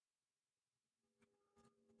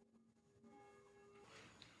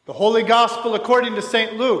The Holy Gospel according to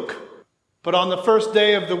St. Luke. But on the first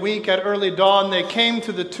day of the week at early dawn, they came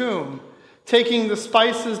to the tomb, taking the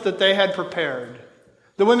spices that they had prepared.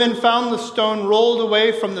 The women found the stone rolled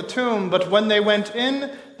away from the tomb, but when they went in,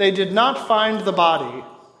 they did not find the body.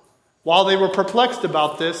 While they were perplexed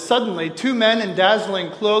about this, suddenly 2 men in dazzling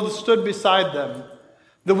clothes stood beside them.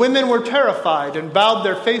 The women were terrified and bowed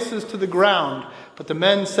their faces to the ground, but the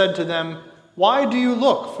men said to them, "Why do you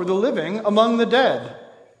look for the living among the dead?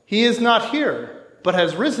 He is not here, but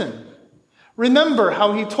has risen. Remember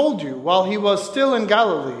how he told you while he was still in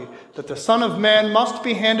Galilee that the Son of Man must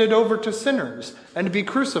be handed over to sinners and be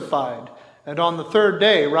crucified, and on the 3rd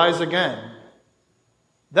day rise again."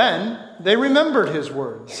 Then they remembered his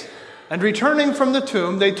words, and returning from the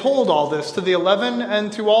tomb, they told all this to the 11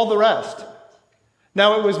 and to all the rest.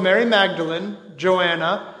 Now it was Mary Magdalene,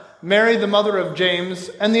 Joanna, Mary the mother of James,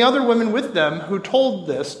 and the other women with them who told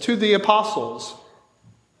this to the apostles.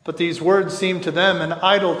 But these words seemed to them an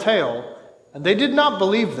idle tale, and they did not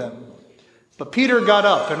believe them. But Peter got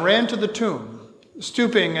up and ran to the tomb.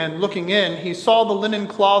 Stooping and looking in, he saw the linen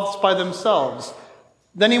cloths by themselves.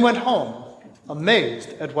 Then he went home, amazed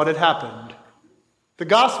at what had happened. The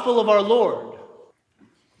Gospel of our Lord.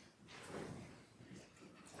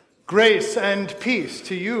 Grace and peace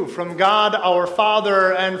to you from God our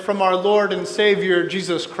Father and from our Lord and Savior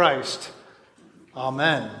Jesus Christ.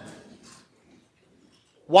 Amen.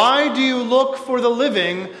 Why do you look for the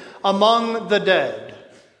living among the dead?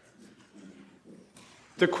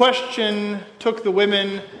 The question took the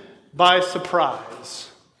women by surprise.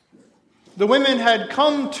 The women had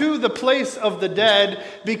come to the place of the dead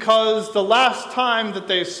because the last time that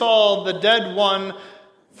they saw the dead one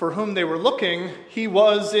for whom they were looking, he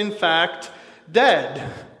was in fact dead.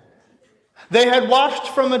 They had watched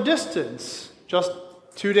from a distance just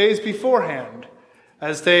 2 days beforehand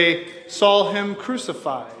as they saw him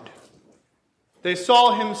crucified. They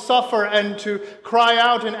saw him suffer and to cry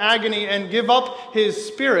out in agony and give up his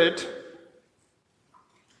spirit.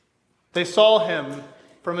 They saw him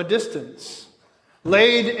from a distance,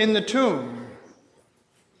 laid in the tomb,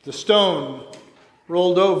 the stone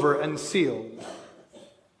rolled over and sealed.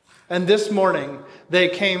 And this morning they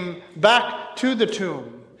came back to the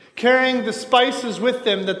tomb, carrying the spices with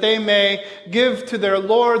them that they may give to their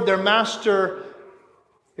Lord, their Master,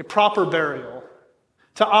 a proper burial,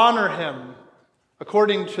 to honor him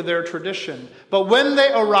according to their tradition. But when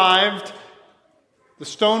they arrived, the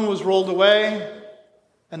stone was rolled away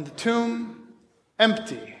and the tomb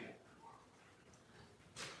empty.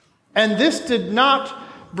 And this did not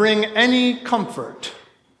bring any comfort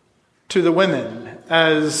to the women,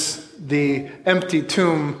 as the empty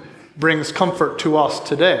tomb brings comfort to us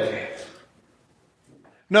today.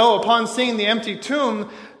 No, upon seeing the empty tomb,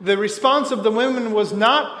 the response of the women was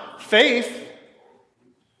not faith,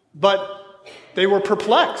 but they were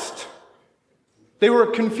perplexed. They were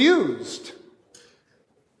confused.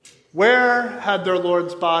 Where had their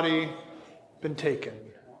Lord's body been taken?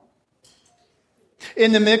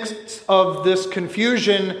 In the midst of this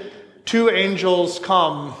confusion, 2 angels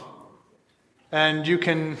come, and you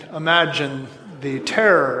can imagine the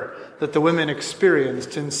terror that the women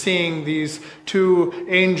experienced in seeing these 2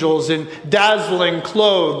 angels in dazzling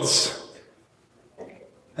clothes.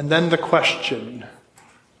 And then the question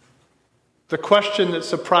that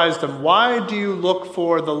surprised them: why do you look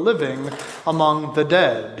for the living among the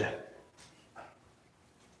dead?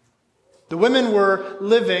 The women were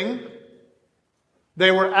living,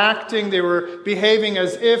 they were acting, they were behaving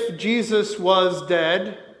as if Jesus was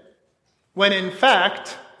dead, when in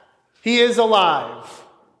fact, he is alive.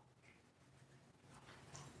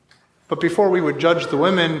 But before we would judge the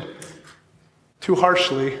women too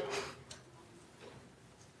harshly,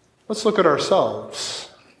 let's look at ourselves.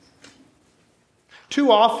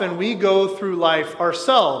 Too often we go through life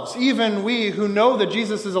ourselves. Even we who know that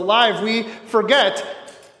Jesus is alive, we forget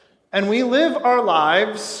and we live our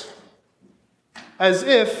lives as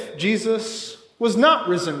if Jesus was not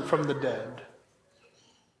risen from the dead.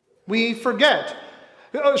 We forget.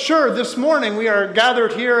 Sure, this morning we are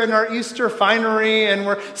gathered here in our Easter finery and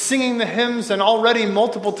we're singing the hymns, and already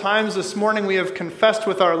multiple times this morning we have confessed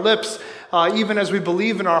with our lips, even as we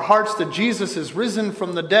believe in our hearts that Jesus is risen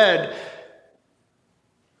from the dead.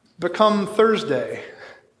 Become Thursday,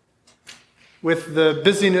 with the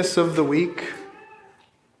busyness of the week,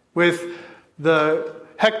 with the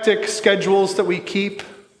hectic schedules that we keep,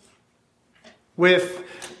 with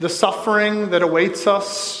the suffering that awaits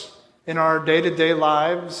us in our day-to-day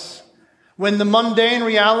lives, when the mundane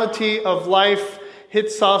reality of life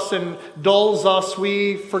hits us and dulls us,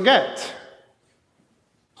 we forget.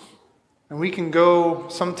 And we can go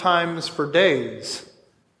sometimes for days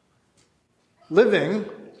living,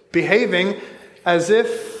 behaving as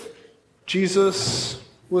if Jesus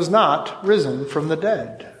was not risen from the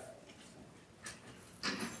dead.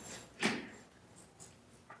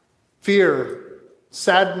 Fear,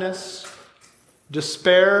 sadness,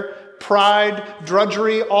 despair, pride,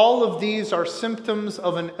 drudgery, all of these are symptoms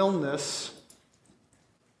of an illness.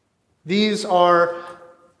 These are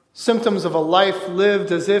symptoms of a life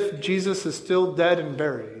lived as if Jesus is still dead and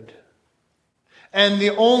buried. And the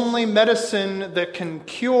only medicine that can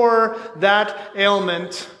cure that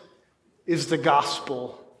ailment is the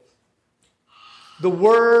gospel. The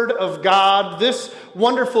Word of God, this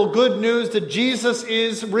wonderful good news that Jesus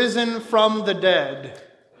is risen from the dead.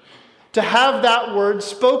 To have that word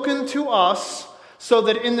spoken to us so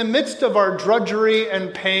that in the midst of our drudgery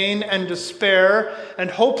and pain and despair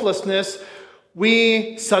and hopelessness,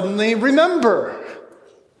 we suddenly remember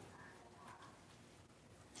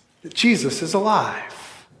that Jesus is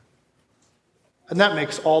alive. And that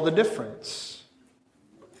makes all the difference.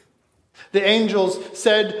 The angels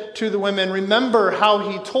said to the women, "Remember how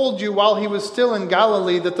he told you while he was still in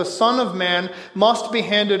Galilee that the Son of Man must be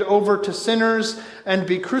handed over to sinners and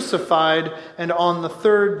be crucified, and on the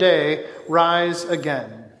third day rise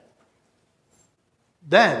again."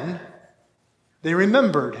 Then they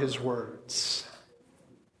remembered his words.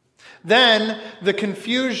 Then the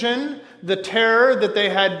confusion, the terror that they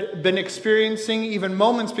had been experiencing even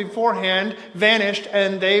moments beforehand vanished,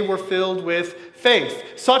 and they were filled with faith,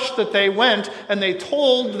 such that they went and they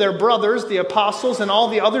told their brothers, the apostles, and all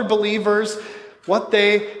the other believers what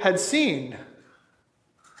they had seen,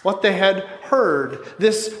 what they had heard,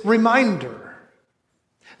 this reminder.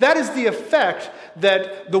 That is the effect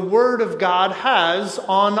that the Word of God has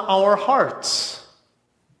on our hearts.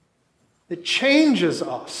 It changes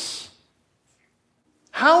us.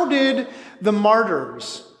 How did the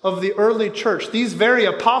martyrs of the early church, these very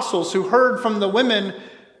apostles who heard from the women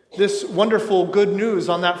this wonderful good news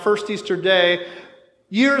on that first Easter day,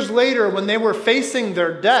 years later when they were facing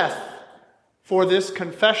their death for this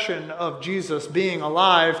confession of Jesus being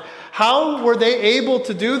alive, how were they able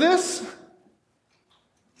to do this?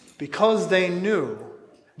 Because they knew,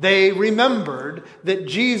 they remembered that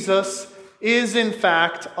Jesus is in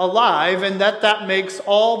fact alive, and that makes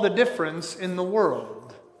all the difference in the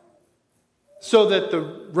world. So that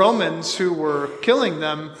the Romans who were killing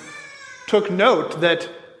them took note that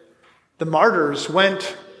the martyrs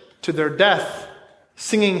went to their death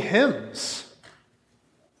singing hymns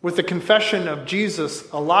with the confession of Jesus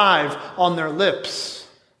alive on their lips.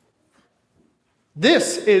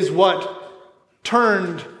 This is what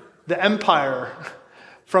turned the empire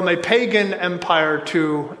from a pagan empire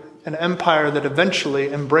to an empire that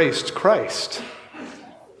eventually embraced Christ.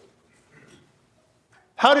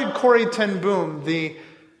 How did Corrie ten Boom, the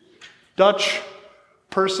Dutch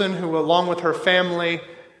person who, along with her family,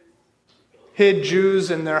 hid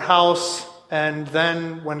Jews in their house and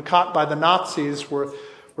then, when caught by the Nazis,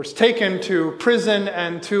 was taken to prison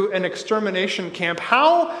and to an extermination camp,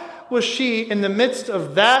 how was she, in the midst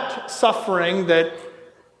of that suffering that,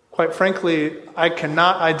 quite frankly, I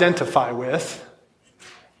cannot identify with,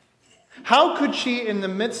 how could she, in the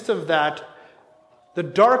midst of that, the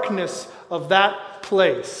darkness of that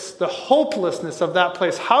place, the hopelessness of that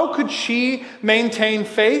place, how could she maintain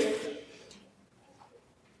faith?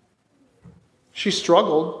 She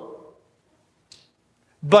struggled.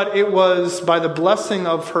 But it was by the blessing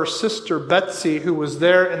of her sister Betsy, who was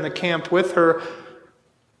there in the camp with her,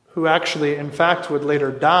 who actually, in fact, would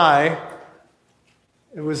later die.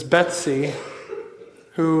 It was Betsy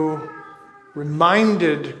who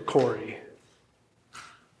reminded Corrie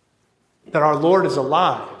that our Lord is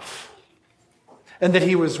alive and that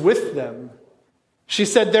he was with them. She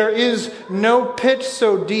said, "There is no pit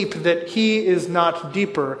so deep that he is not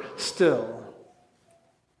deeper still."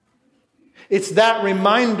 It's that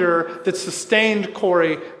reminder that sustained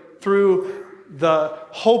Corrie through the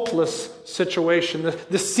hopeless situation,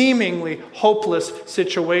 the seemingly hopeless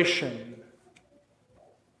situation.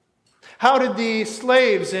 How did the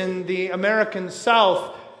slaves in the American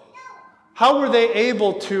South, how were they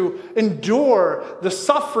able to endure the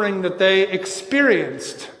suffering that they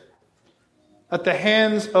experienced at the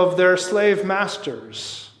hands of their slave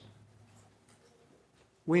masters?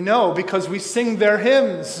 We know because we sing their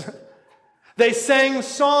hymns. They sang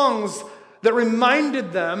songs that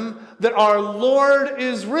reminded them that our Lord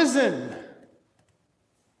is risen,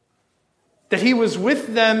 that he was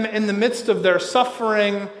with them in the midst of their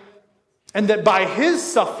suffering, and that by his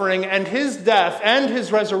suffering and his death and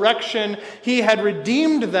his resurrection, he had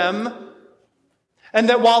redeemed them, and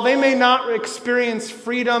that while they may not experience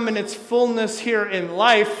freedom in its fullness here in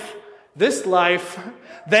life, This life,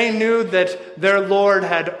 they knew that their Lord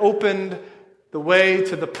had opened the way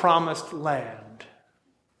to the promised land.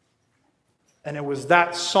 And it was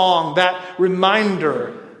that song, that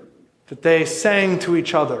reminder that they sang to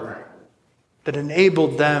each other that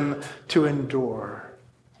enabled them to endure.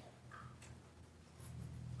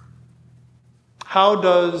 How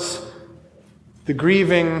does the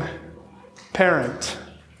grieving parent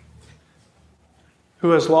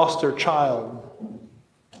who has lost their child,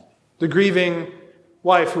 the grieving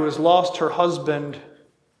wife who has lost her husband,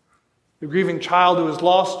 the grieving child who has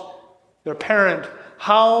lost their parent,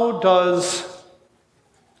 how does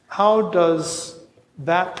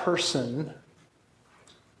that person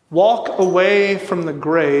walk away from the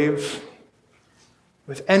grave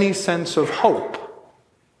with any sense of hope?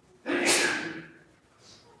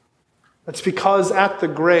 It's because at the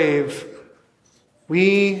grave,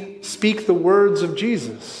 we speak the words of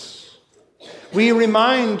Jesus. We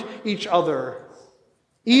remind each other,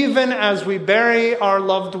 even as we bury our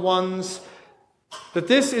loved ones, that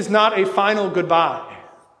this is not a final goodbye.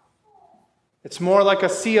 It's more like a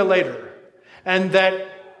see you later. And that,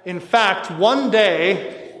 in fact, one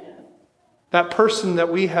day, that person that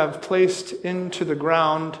we have placed into the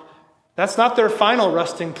ground, that's not their final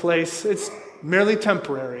resting place. It's merely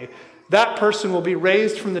temporary. That person will be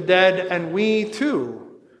raised from the dead, and we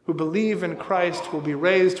too, who believe in Christ, will be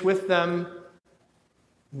raised with them,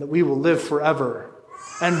 and that we will live forever.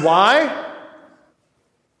 And why?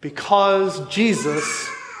 Because Jesus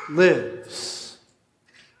lives.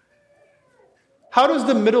 How does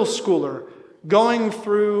the middle schooler going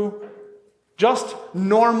through just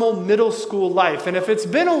normal middle school life, and if it's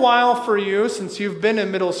been a while for you since you've been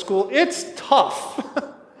in middle school, it's tough.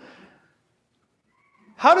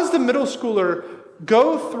 How does the middle schooler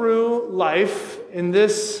go through life in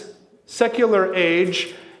this secular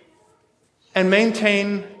age and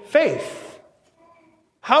maintain faith?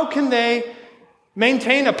 How can they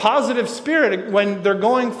maintain a positive spirit when they're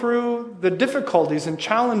going through the difficulties and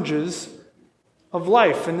challenges of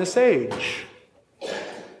life in this age?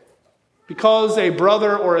 Because a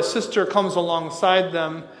brother or a sister comes alongside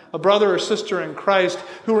them, a brother or sister in Christ,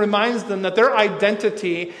 who reminds them that their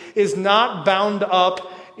identity is not bound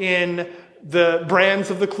up in the brands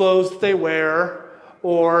of the clothes that they wear,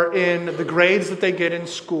 or in the grades that they get in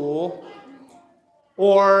school,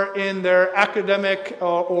 or in their academic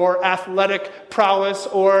or athletic prowess,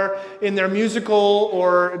 or in their musical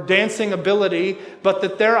or dancing ability, but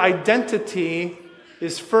that their identity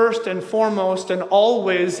is first and foremost and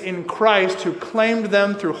always in Christ, who claimed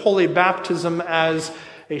them through holy baptism as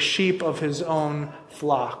a sheep of his own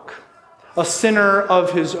flock, a sinner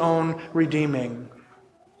of his own redeeming.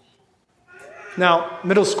 Now,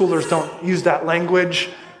 middle schoolers don't use that language,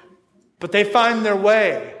 but they find their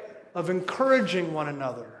way of encouraging one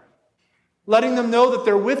another, letting them know that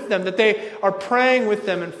they're with them, that they are praying with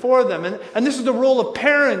them and for them. And this is the role of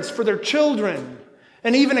parents for their children,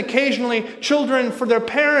 and even occasionally children for their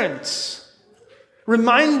parents,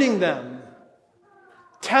 reminding them,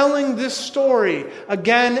 telling this story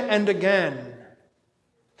again and again.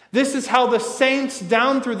 This is how the saints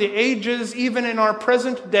down through the ages, even in our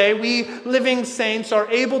present day, we living saints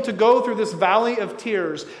are able to go through this valley of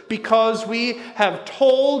tears, because we have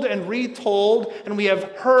told and retold, and we have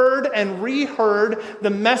heard and reheard the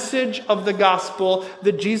message of the gospel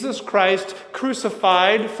that Jesus Christ,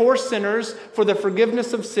 crucified for sinners for the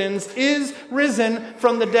forgiveness of sins, is risen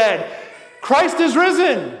from the dead. Christ is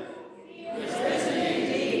risen. He is risen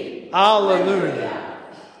indeed. Alleluia.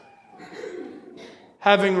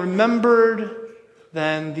 Having remembered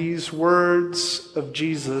then these words of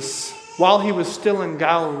Jesus while he was still in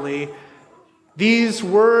Galilee, these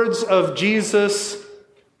words of Jesus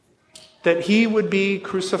that he would be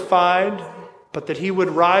crucified, but that he would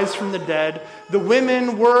rise from the dead, the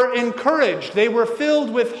women were encouraged. They were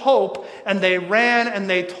filled with hope, and they ran and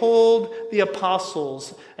they told the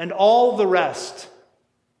apostles and all the rest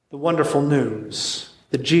the wonderful news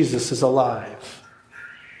that Jesus is alive.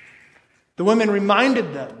 The women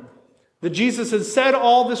reminded them that Jesus had said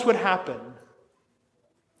all this would happen.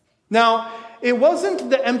 Now, it wasn't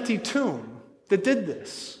the empty tomb that did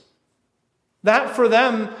this. That for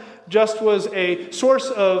them just was a source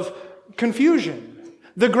of confusion.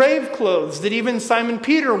 The grave clothes that even Simon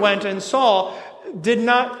Peter went and saw did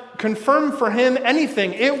not confirm for him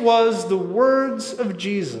anything. It was the words of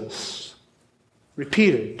Jesus,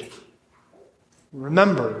 repeated,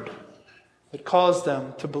 remembered, that caused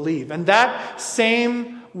them to believe. And that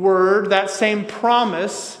same word, that same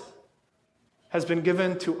promise has been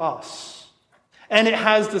given to us. And it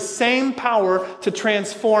has the same power to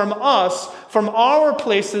transform us from our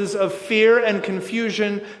places of fear and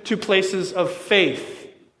confusion to places of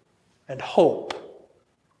faith and hope.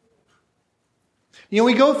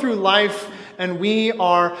 We go through life and we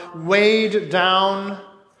are weighed down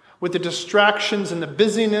with the distractions and the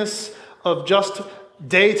busyness of just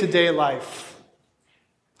day-to-day life.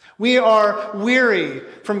 We are weary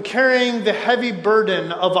from carrying the heavy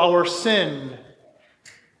burden of our sin.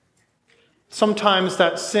 Sometimes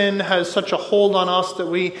that sin has such a hold on us that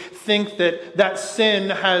we think that sin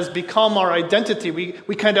has become our identity.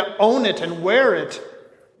 We kind of own it and wear it.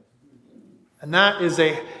 And that is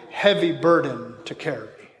a heavy burden to carry.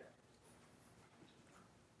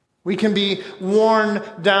 We can be worn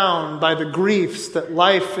down by the griefs that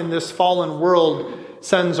life in this fallen world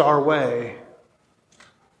sends our way.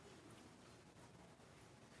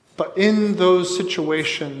 But in those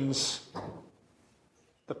situations,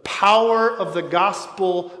 the power of the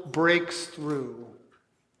gospel breaks through.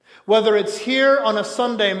 Whether it's here on a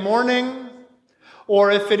Sunday morning,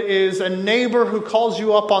 or if it is a neighbor who calls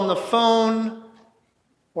you up on the phone,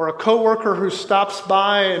 or a coworker who stops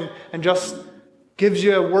by and just gives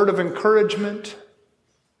you a word of encouragement.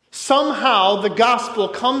 Somehow the gospel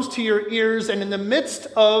comes to your ears, and in the midst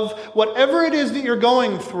of whatever it is that you're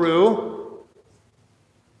going through,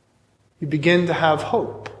 you begin to have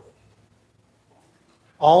hope.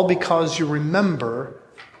 All because you remember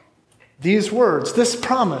these words, this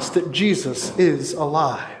promise that Jesus is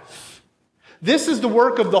alive. This is the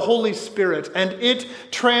work of the Holy Spirit, and it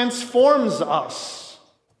transforms us.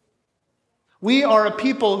 We are a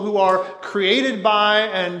people who are created by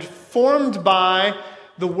and formed by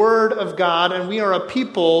the Word of God, and we are a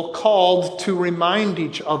people called to remind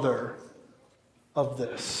each other of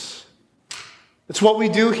this. It's what we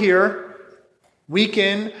do here, week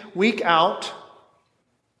in, week out.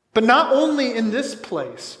 But not only in this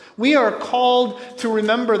place. We are called to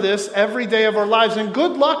remember this every day of our lives. And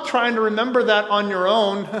good luck trying to remember that on your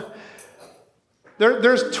own.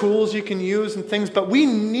 There's tools you can use and things, but we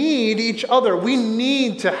need each other. We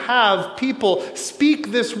need to have people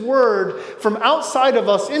speak this word from outside of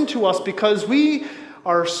us into us, because we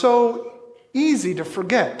are so easy to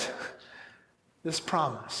forget this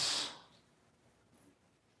promise.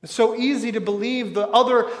 It's so easy to believe the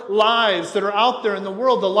other lies that are out there in the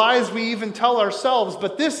world, the lies we even tell ourselves,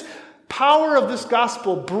 but this power of this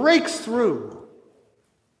gospel breaks through.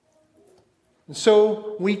 And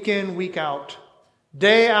so week in, week out,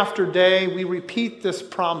 day after day, we repeat this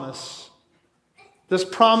promise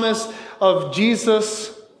of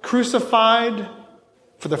Jesus crucified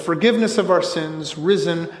for the forgiveness of our sins,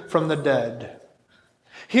 risen from the dead.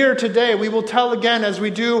 Here today, we will tell again, as we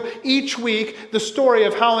do each week, the story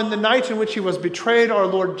of how in the night in which he was betrayed, our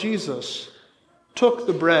Lord Jesus took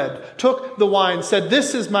the bread, took the wine, said,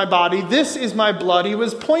 "This is my body, this is my blood." He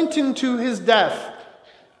was pointing to his death.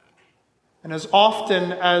 And as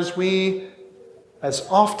often as we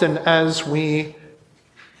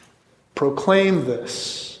proclaim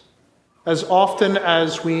this, as often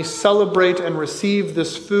as we celebrate and receive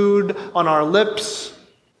this food on our lips,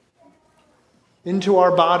 into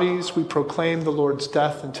our bodies, we proclaim the Lord's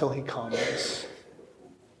death until he comes.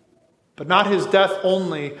 But not his death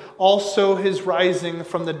only, also his rising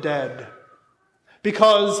from the dead.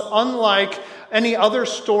 Because unlike any other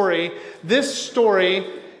story, this story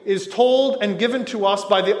is told and given to us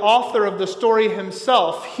by the author of the story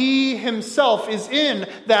himself. He himself is in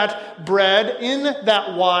that bread, in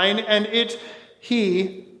that wine, and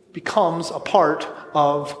he becomes a part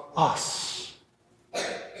of us.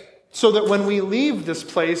 So that when we leave this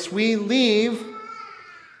place, we leave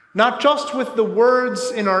not just with the words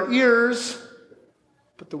in our ears,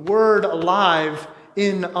 but the word alive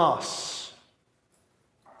in us.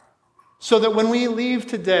 So that when we leave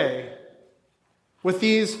today with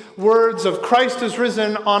these words of Christ is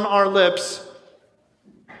risen on our lips,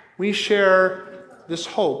 we share this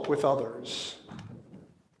hope with others.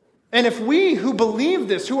 And if we who believe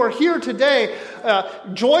this, who are here today,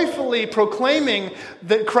 joyfully proclaiming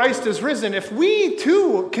that Christ is risen, if we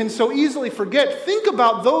too can so easily forget, think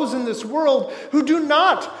about those in this world who do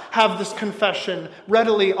not have this confession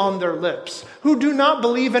readily on their lips, who do not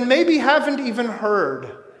believe and maybe haven't even heard.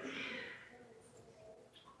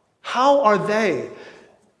 How are they,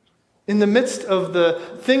 in the midst of the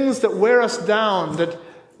things that wear us down,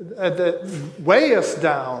 that weigh us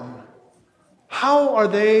down, how are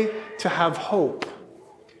they to have hope?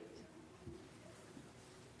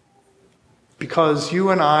 Because you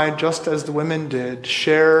and I, just as the women did,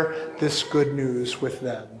 share this good news with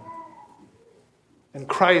them. And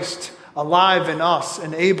Christ alive in us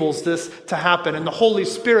enables this to happen. And the Holy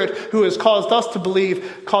Spirit, who has caused us to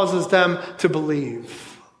believe, causes them to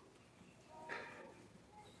believe.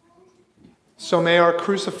 So may our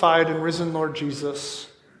crucified and risen Lord Jesus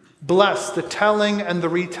bless the telling and the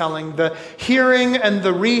retelling, the hearing and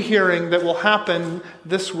the rehearing that will happen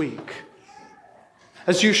this week.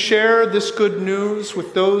 As you share this good news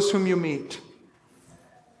with those whom you meet,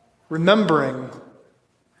 remembering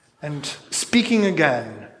and speaking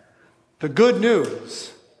again the good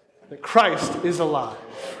news that Christ is alive.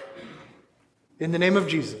 In the name of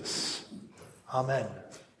Jesus, amen.